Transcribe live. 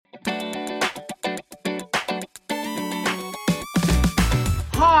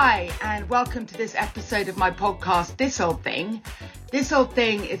Hi, and welcome to this episode of my podcast, This Old Thing. This Old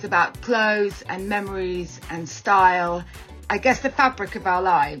Thing is about clothes and memories and style. I guess the fabric of our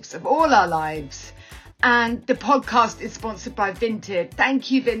lives, of all our lives. And the podcast is sponsored by Vinted. Thank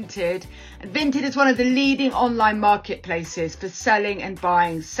you, Vinted. And Vinted is one of the leading online marketplaces for selling and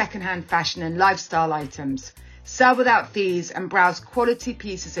buying secondhand fashion and lifestyle items. Sell without fees and browse quality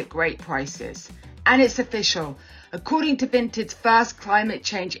pieces at great prices. And it's official. According to Vinted's first climate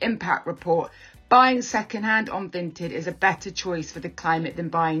change impact report, buying secondhand on Vinted is a better choice for the climate than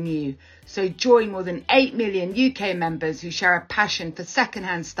buying new. So join more than 8 million UK members who share a passion for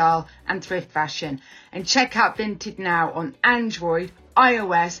secondhand style and thrift fashion. And check out Vinted now on Android,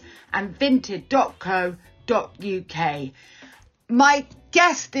 iOS and vinted.co.uk. My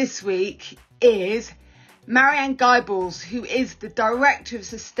guest this week is Marianne Gybels, who is the Director of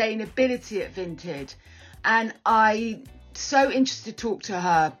Sustainability at Vinted. And I'm so interested to talk to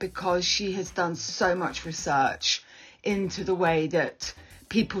her because she has done so much research into the way that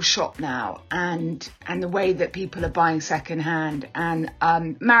people shop now and the way that people are buying secondhand. And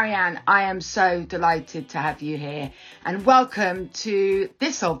Marianne, I am so delighted to have you here and welcome to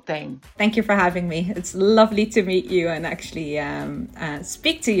This Old Thing. Thank you for having me. It's lovely to meet you and actually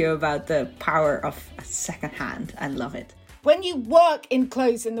speak to you about the power of secondhand. I love it. When you work in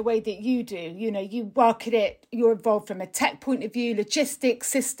clothes in the way that you do, you work at it, you're involved from a tech point of view, logistics,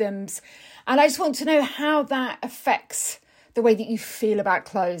 systems. And I just want to know how that affects the way that you feel about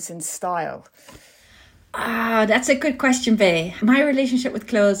clothes and style. That's a good question, Bay. My relationship with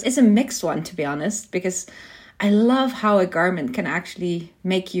clothes is a mixed one, to be honest, because I love how a garment can actually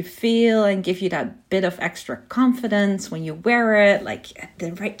make you feel and give you that bit of extra confidence when you wear it, like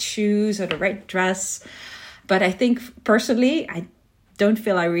the right shoes or the right dress. But I think personally, I don't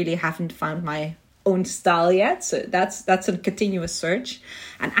feel I really haven't found my own style yet. So that's a continuous search.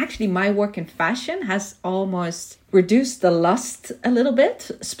 And actually, my work in fashion has almost reduced the lust a little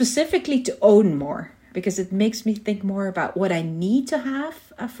bit, specifically to own more, because it makes me think more about what I need to have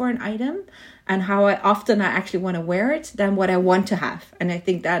for an item and how often I actually want to wear it than what I want to have. And I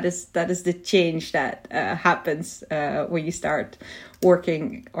think that is the change that happens when you start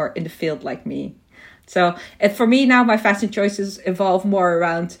working or in the field like me. So for me now, my fashion choices evolve more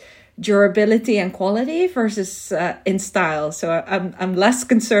around durability and quality versus in style. So I'm less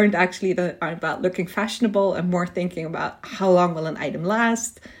concerned actually about looking fashionable and more thinking about how long will an item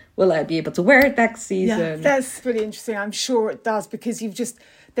last? Will I be able to wear it next season? Yeah, that's really interesting. I'm sure it does because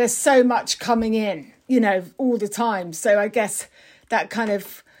there's so much coming in, all the time. So I guess that kind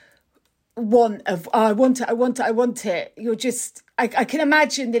of I want it. You're just, I can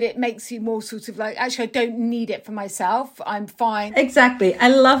imagine that it makes you more sort of like, actually, I don't need it for myself. I'm fine. Exactly. I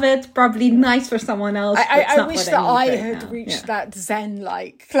love it. Probably nice for someone else. I wish that I had reached that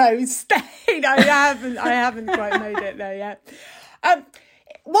Zen-like clothes state. I haven't quite made it there yet.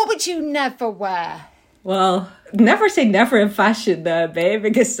 What would you never wear? Well, never say never in fashion, babe,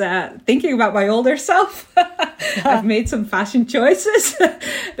 because thinking about my older self, I've made some fashion choices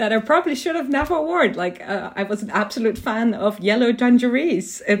that I probably should have never worn. Like I was an absolute fan of yellow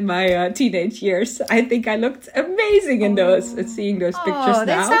dungarees in my teenage years. I think I looked amazing in those, seeing those pictures now.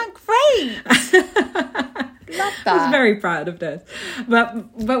 They sound great. Love that. I was very proud of that. But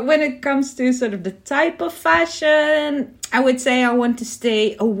when it comes to sort of the type of fashion, I would say I want to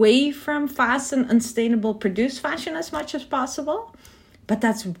stay away from fast and unsustainable produced fashion as much as possible. But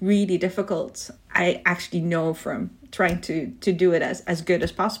that's really difficult. I actually know from trying to do it as good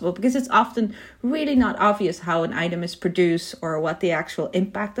as possible because it's often really not obvious how an item is produced or what the actual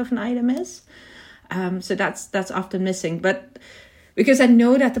impact of an item is. So that's often missing. But because I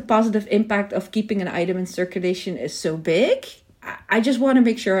know that the positive impact of keeping an item in circulation is so big, I just want to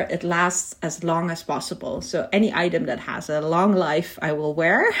make sure it lasts as long as possible. So any item that has a long life, I will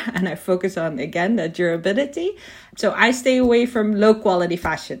wear. And I focus on, again, the durability. So I stay away from low quality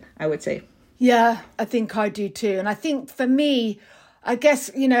fashion, I would say. Yeah, I think I do too. And I think for me, I guess,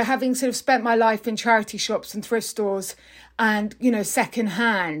 having sort of spent my life in charity shops and thrift stores and, second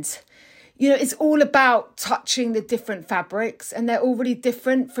hand, it's all about touching the different fabrics, and they're all really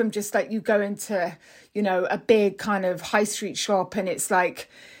different from just like you go into, a big kind of high street shop and it's like,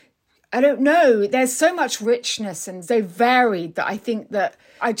 I don't know, there's so much richness and so varied that I think that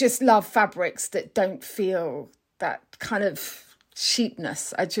I just love fabrics that don't feel that kind of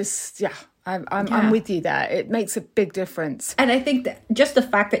cheapness. I'm with you there. It makes a big difference. And I think that just the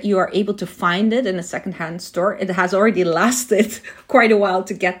fact that you are able to find it in a secondhand store, it has already lasted quite a while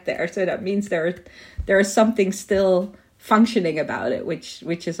to get there. So that means there is something still functioning about it, which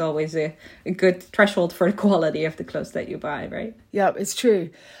is always a good threshold for the quality of the clothes that you buy, right? Yeah, it's true.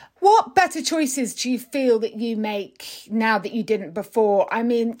 What better choices do you feel that you make now that you didn't before? I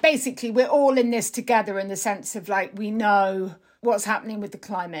mean, basically, we're all in this together in the sense of like, we know what's happening with the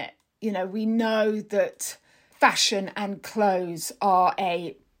climate. You know, we know that fashion and clothes are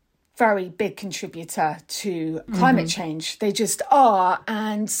a very big contributor to climate change. They just are.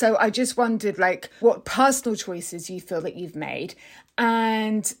 And so I just wondered, like, what personal choices you feel that you've made,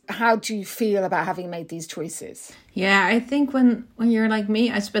 and how do you feel about having made these choices? Yeah, I think when you're like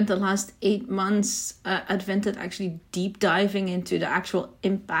me, I spent the last 8 months at Vinted actually deep diving into the actual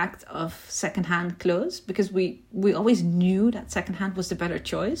impact of secondhand clothes, because we always knew that secondhand was the better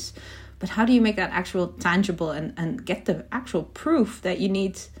choice. But how do you make that actual tangible and get the actual proof that you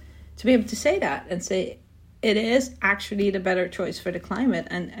need to be able to say that and say it is actually the better choice for the climate,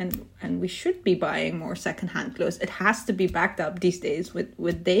 and we should be buying more secondhand clothes. It has to be backed up these days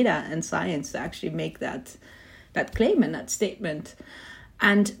with data and science to actually make that claim and that statement.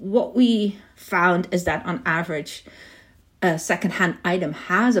 And what we found is that on average, a secondhand item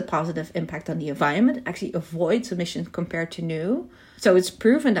has a positive impact on the environment. It actually avoids emissions compared to new. So it's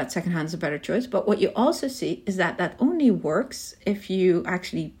proven that secondhand is a better choice. But what you also see is that only works if you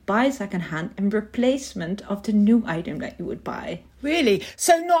actually buy secondhand in replacement of the new item that you would buy. Really?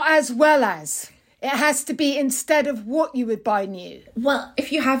 So not as well as? It has to be instead of what you would buy new? Well,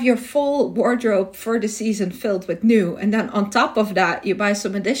 if you have your full wardrobe for the season filled with new, and then on top of that, you buy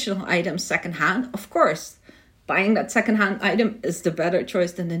some additional items secondhand, of course, buying that secondhand item is the better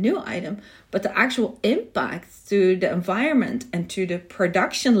choice than the new item. But the actual impact to the environment and to the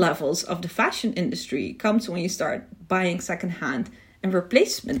production levels of the fashion industry comes when you start buying secondhand in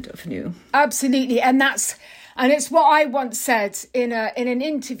replacement of new. Absolutely. And it's what I once said in an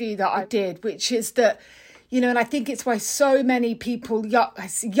interview that I did, which is that, you know, and I think it's why so many people,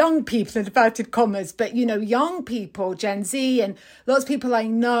 young people in inverted commas, but, you know, young people, Gen Z, and lots of people I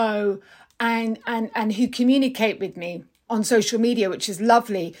know and who communicate with me on social media, which is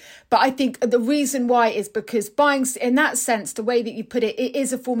lovely. But I think the reason why is because buying, in that sense, the way that you put it, it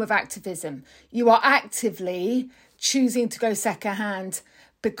is a form of activism. You are actively choosing to go secondhand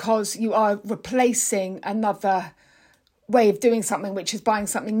because you are replacing another way of doing something, which is buying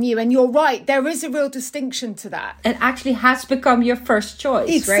something new. And you're right, there is a real distinction to that. It actually has become your first choice,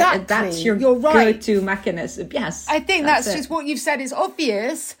 exactly. Right? And that's your go-to mechanism. Yes. I think that's just what you've said is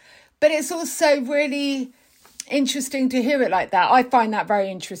obvious, but it's also really interesting to hear it like that. I find that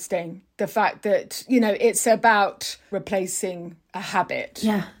very interesting. The fact that, you know, it's about replacing a habit.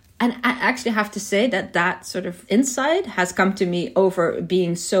 Yeah. And I actually have to say that sort of insight has come to me over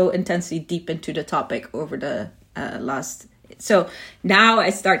being so intensely deep into the topic over the last. So now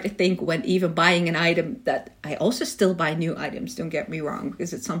I start to think when even buying an item that I also still buy new items, don't get me wrong,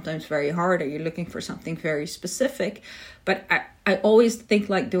 because it's sometimes very hard or you're looking for something very specific. But I always think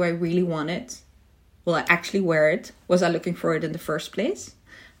like, do I really want it? Will I actually wear it? Was I looking for it in the first place?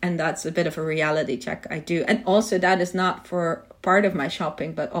 And that's a bit of a reality check I do. And also that is not for part of my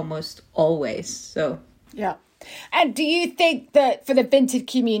shopping, but almost always. So, yeah. And do you think that for the Vinted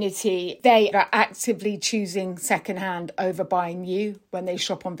community, they are actively choosing secondhand over buying new when they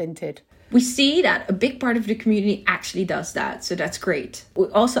shop on Vinted? We see that a big part of the community actually does that. So that's great. We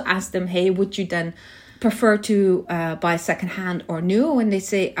also ask them, hey, would you then prefer to buy secondhand or new? When they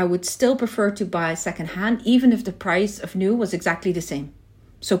say, I would still prefer to buy secondhand, even if the price of new was exactly the same.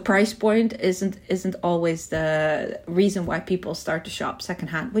 So price point isn't always the reason why people start to shop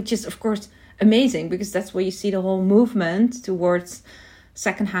secondhand, which is, of course, amazing, because that's where you see the whole movement towards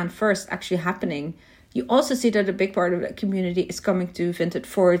secondhand first actually happening. You also see that a big part of the community is coming to Vinted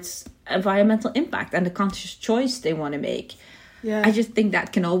for its environmental impact and the conscious choice they want to make. Yeah. I just think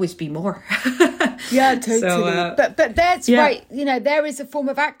that can always be more. Yeah, totally. So, but that's right. You know, there is a form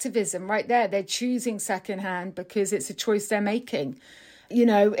of activism right there. They're choosing secondhand because it's a choice they're making, you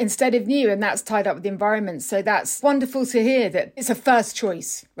know, instead of new, and that's tied up with the environment. So that's wonderful to hear that it's a first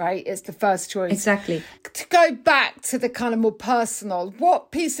choice, right? It's the first choice. Exactly. To go back to the kind of more personal,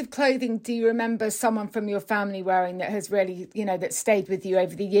 what piece of clothing do you remember someone from your family wearing that has really, you know, that stayed with you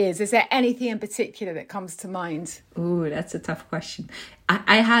over the years? Is there anything in particular that comes to mind? Ooh, that's a tough question.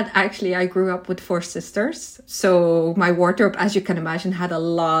 I grew up with 4 sisters. So my wardrobe, as you can imagine, had a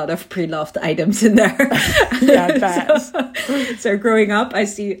lot of pre-loved items in there. Yeah, I bet. So growing up, I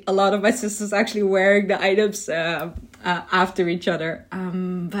see a lot of my sisters actually wearing the items after each other.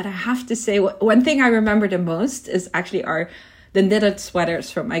 But I have to say, one thing I remember the most is actually the knitted sweaters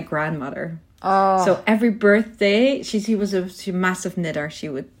from my grandmother. Oh. So every birthday, she was a massive knitter. She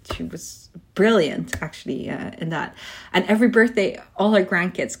was brilliant, actually, in that. And every birthday, all her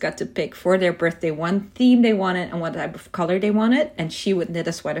grandkids got to pick for their birthday one theme they wanted and what type of color they wanted. And she would knit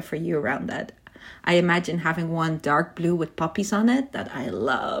a sweater for you around that. I imagine having one dark blue with poppies on it that I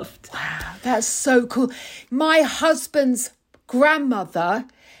loved. Wow, that's so cool. My husband's grandmother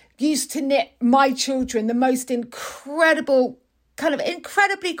used to knit my children the most incredible, kind of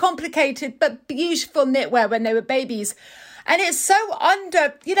incredibly complicated but beautiful knitwear when they were babies. And it's so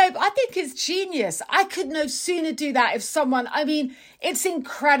I think it's genius. I could no sooner do that if someone, it's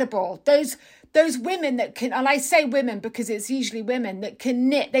incredible. Those women that can, and I say women because it's usually women that can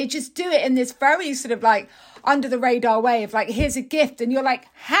knit, they just do it in this very sort of like under the radar way of like, here's a gift. And you're like,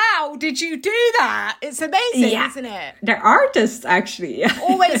 how did you do that? It's amazing, isn't it? They're artists, actually.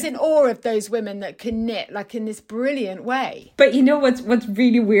 Always in awe of those women that can knit like in this brilliant way. But you know what's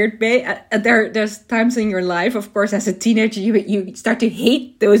really weird, Bay? There's times in your life, of course, as a teenager, you start to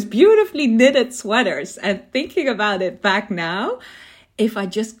hate those beautifully knitted sweaters. And thinking about it back now, if I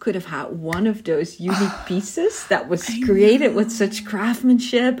just could have had one of those unique pieces that was created with such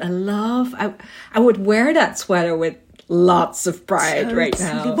craftsmanship and love, I would wear that sweater with lots of pride right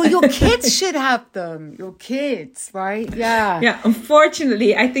now. Well, your kids should have them. Your kids, right? Yeah. Yeah.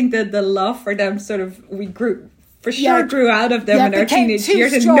 Unfortunately, I think that the love for them grew out of them in our teenage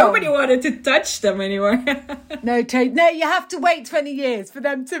years, and nobody wanted to touch them anymore. No, you have to wait 20 years for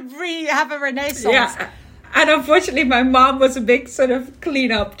them to have a renaissance. Yeah. And unfortunately, my mom was a big sort of clean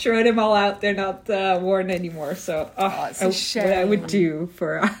up, throw them all out. They're not worn anymore. So it's a shame. What I would do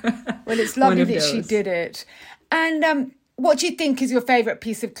for well, it's lovely that she did it. And what do you think is your favourite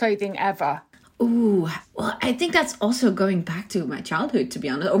piece of clothing ever? Ooh, well, I think that's also going back to my childhood, to be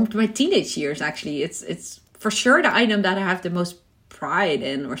honest, or my teenage years, actually. It's for sure the item that I have the most pride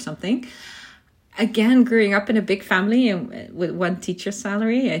in or something. Again, growing up in a big family and with one teacher's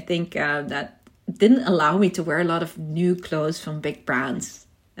salary, I think that didn't allow me to wear a lot of new clothes from big brands.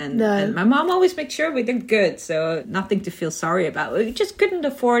 And my mom always made sure we did good. So nothing to feel sorry about. We just couldn't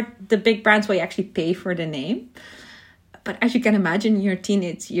afford the big brands where you actually pay for the name. But as you can imagine, in your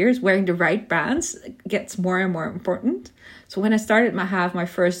teenage years, wearing the right brands gets more and more important. So when I started have my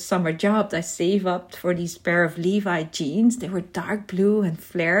first summer job, I saved up for these pair of Levi jeans. They were dark blue and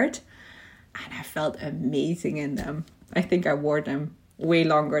flared. And I felt amazing in them. I think I wore them way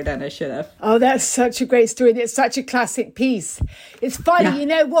longer than I should have. Oh, that's such a great story. It's such a classic piece. It's funny. Yeah. You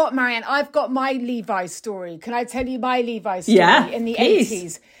know what, Marianne? I've got my Levi story. Can I tell you my Levi story in the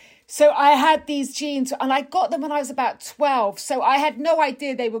 80s? So I had these jeans and I got them when I was about 12. So I had no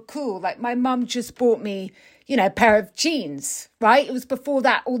idea they were cool. Like my mum just bought me, a pair of jeans, right? It was before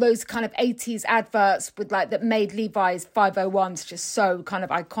that, all those kind of 80s adverts with that made Levi's 501s just so kind of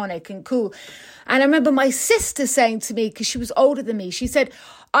iconic and cool. And I remember my sister saying to me, because she was older than me, she said,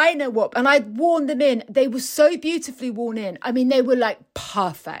 I know what, and I'd worn them in. They were so beautifully worn in. I mean, they were like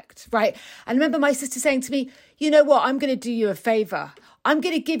perfect, right? And I remember my sister saying to me, you know what, I'm going to do you a favor. I'm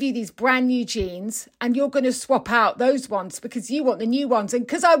going to give you these brand new jeans and you're going to swap out those ones because you want the new ones. And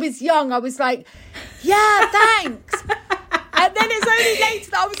because I was young, I was like, yeah, thanks. And then it's only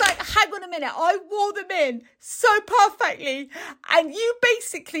later that I was like, hang on a minute, I wore them in so perfectly. And you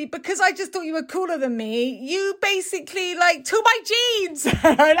basically, because I just thought you were cooler than me, you basically took my jeans.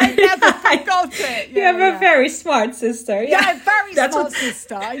 And I never forgot it. You have a very smart sister. Yeah, very smart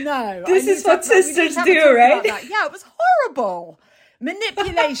sister, I know. This is what sisters do, right? Yeah, it was horrible.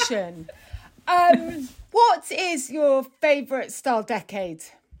 Manipulation. What is your favourite style decade?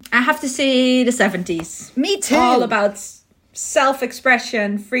 I have to say the 70s. Me too. All about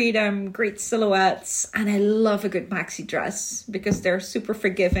self-expression, freedom, great silhouettes. And I love a good maxi dress because they're super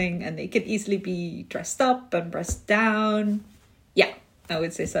forgiving and they can easily be dressed up and dressed down. Yeah, I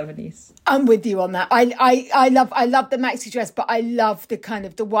would say 70s. I'm with you on that. I love the maxi dress, but I love the kind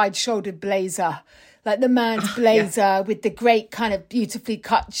of the wide-shouldered blazer. Like the man's blazer with the great kind of beautifully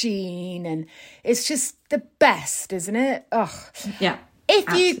cut jean. And it's just the best, isn't it? Oh, yeah. If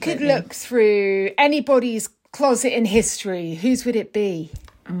absolutely. You could look through anybody's closet in history, whose would it be?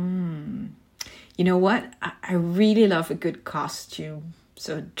 You know what? I really love a good costume.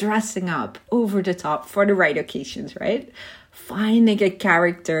 So dressing up over the top for the right occasions, right? Finding a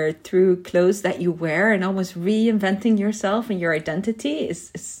character through clothes that you wear and almost reinventing yourself and your identity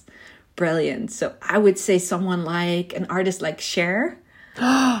is brilliant. So I would say someone like an artist like Cher,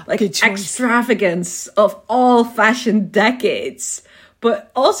 like extravagance of all fashion decades,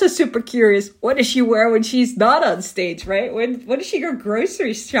 But also super curious, what does she wear when she's not on stage, right? What does she go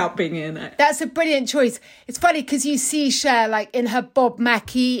grocery shopping in? That's a brilliant choice. It's funny because you see Cher like in her Bob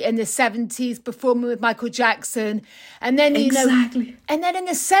Mackie in the 70s performing with Michael Jackson. And then, exactly. And then in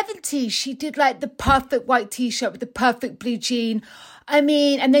the 70s, she did like the perfect white t-shirt with the perfect blue jean. I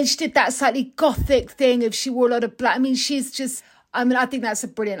mean, and then she did that slightly gothic thing of she wore a lot of black. I mean, I think that's a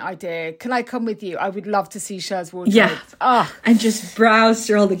brilliant idea. Can I come with you? I would love to see Cher's wardrobe. Yeah. And just browse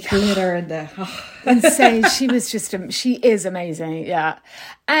through all the glitter and the... Insane. She is amazing. Yeah.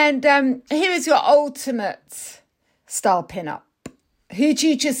 And here is your ultimate style pin-up. Who do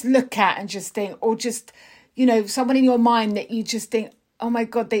you just look at and just think, or just, someone in your mind that you just think, oh my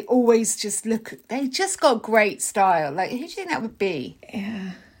God, they just got great style. Like, who do you think that would be?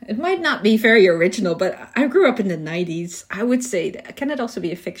 Yeah. It might not be very original, but I grew up in the 90s. I would say, can it also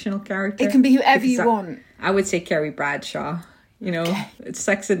be a fictional character? It can be whoever you want. I would say Carrie Bradshaw. It's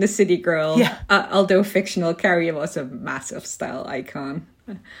Sex and the City girl. Yeah. Although fictional, Carrie was a massive style icon.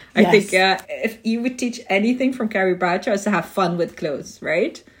 I think if you would teach anything from Carrie Bradshaw, is to have fun with clothes,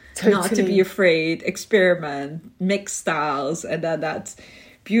 right? Totally. Not to be afraid, experiment, mix styles, and then that's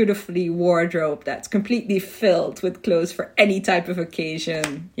beautifully wardrobe that's completely filled with clothes for any type of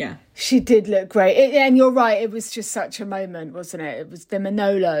occasion. Yeah. She did look great. And you're right, it was just such a moment, wasn't it? It was the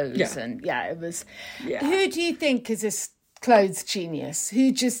Manolos and it was... Yeah. Who do you think is a clothes genius?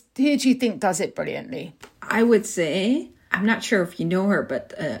 Who do you think does it brilliantly? I would say, I'm not sure if you know her,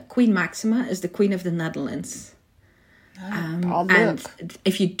 but Queen Maxima is the Queen of the Netherlands. I'll look. And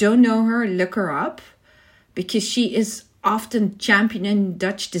if you don't know her, look her up, because she is often championing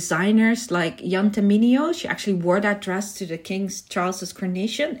Dutch designers like Jan Terminio. She actually wore that dress to the King Charles's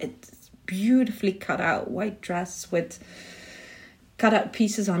coronation. It's beautifully cut out white dress with cut out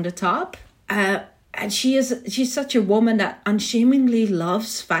pieces on the top. And she's such a woman that unshamingly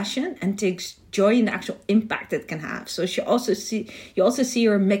loves fashion and takes joy in the actual impact it can have. So you also see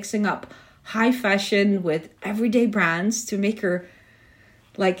her mixing up high fashion with everyday brands to make her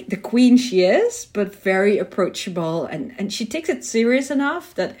like the queen she is, but very approachable. And she takes it serious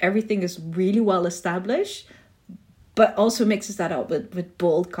enough that everything is really well established, but also mixes that up with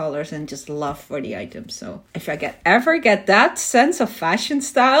bold colors and just love for the items. So if I ever get that sense of fashion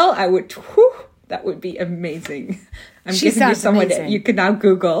style, that would be amazing. I'm giving you someone that you can now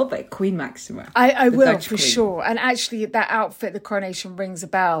Google, but Queen Maxima. I will, for sure. And actually that outfit, the coronation, rings a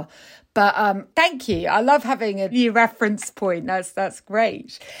bell. But thank you. I love having a new reference point. That's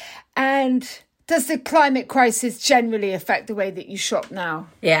great. And does the climate crisis generally affect the way that you shop now?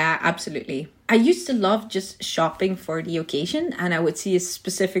 Yeah, absolutely. I used to love just shopping for the occasion, and I would see a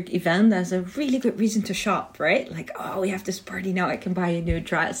specific event as a really good reason to shop, right? Like, we have this party now, I can buy a new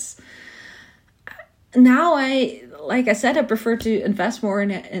dress. Now like I said, I prefer to invest more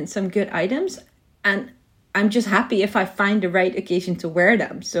in some good items, and I'm just happy if I find the right occasion to wear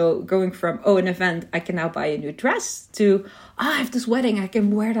them. So going from, an event, I can now buy a new dress, to, I have this wedding, I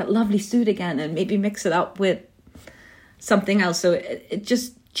can wear that lovely suit again and maybe mix it up with something else. So it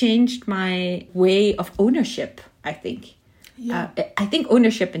just changed my way of ownership, I think. Yeah. I think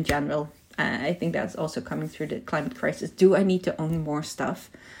ownership in general, I think that's also coming through the climate crisis. Do I need to own more stuff?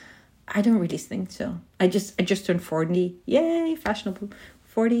 I don't really think so. I just turned 40. Yay, fashionable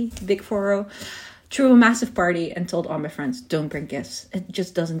 40, big 40. Threw a massive party and told all my friends, don't bring gifts. It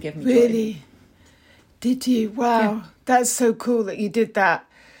just doesn't give me joy. Really? Did you? Wow. Yeah. That's so cool that you did that.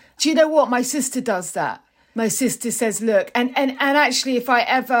 Do you know what? My sister does that. My sister says, look, and actually if I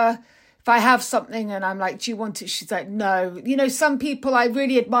have something and I'm like, do you want it? She's like, no. Some people, I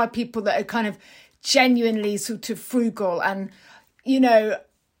really admire people that are kind of genuinely sort of frugal, and,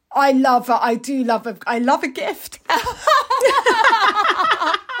 I love a gift. I love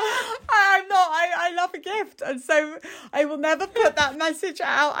a gift. And so I will never put that message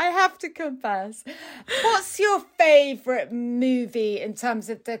out. I have to confess. What's your favourite movie in terms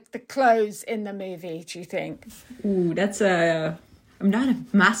of the clothes in the movie, do you think? Ooh, I'm not a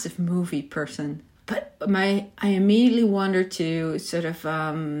massive movie person, but I immediately wander to sort of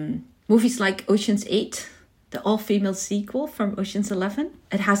movies like Ocean's 8. The all-female sequel from Ocean's 11.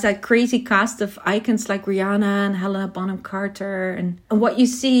 It has that crazy cast of icons like Rihanna and Helena Bonham Carter. And what you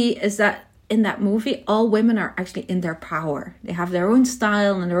see is that in that movie, all women are actually in their power. They have their own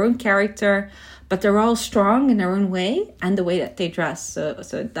style and their own character, but they're all strong in their own way and the way that they dress. So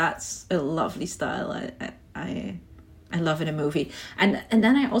that's a lovely style. I love in a movie. And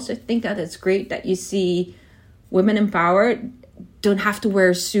then I also think that it's great that you see women empowered don't have to wear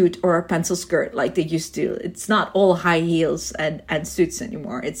a suit or a pencil skirt like they used to. It's not all high heels and suits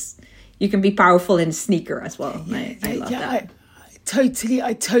anymore. You can be powerful in a sneaker as well. I love that.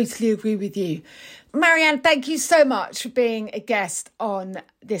 I totally agree with you. Marianne, thank you so much for being a guest on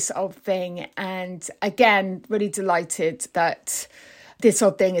This Old Thing. And again, really delighted that This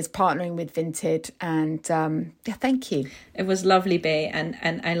Old Thing is partnering with Vinted. And thank you. It was lovely, Bay. And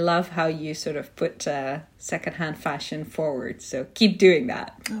I love how you sort of put secondhand fashion forward. So keep doing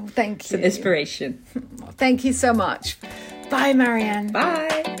that. Oh, thank you. It's an inspiration. Thank you so much. Bye, Marianne.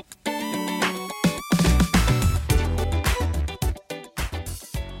 Bye.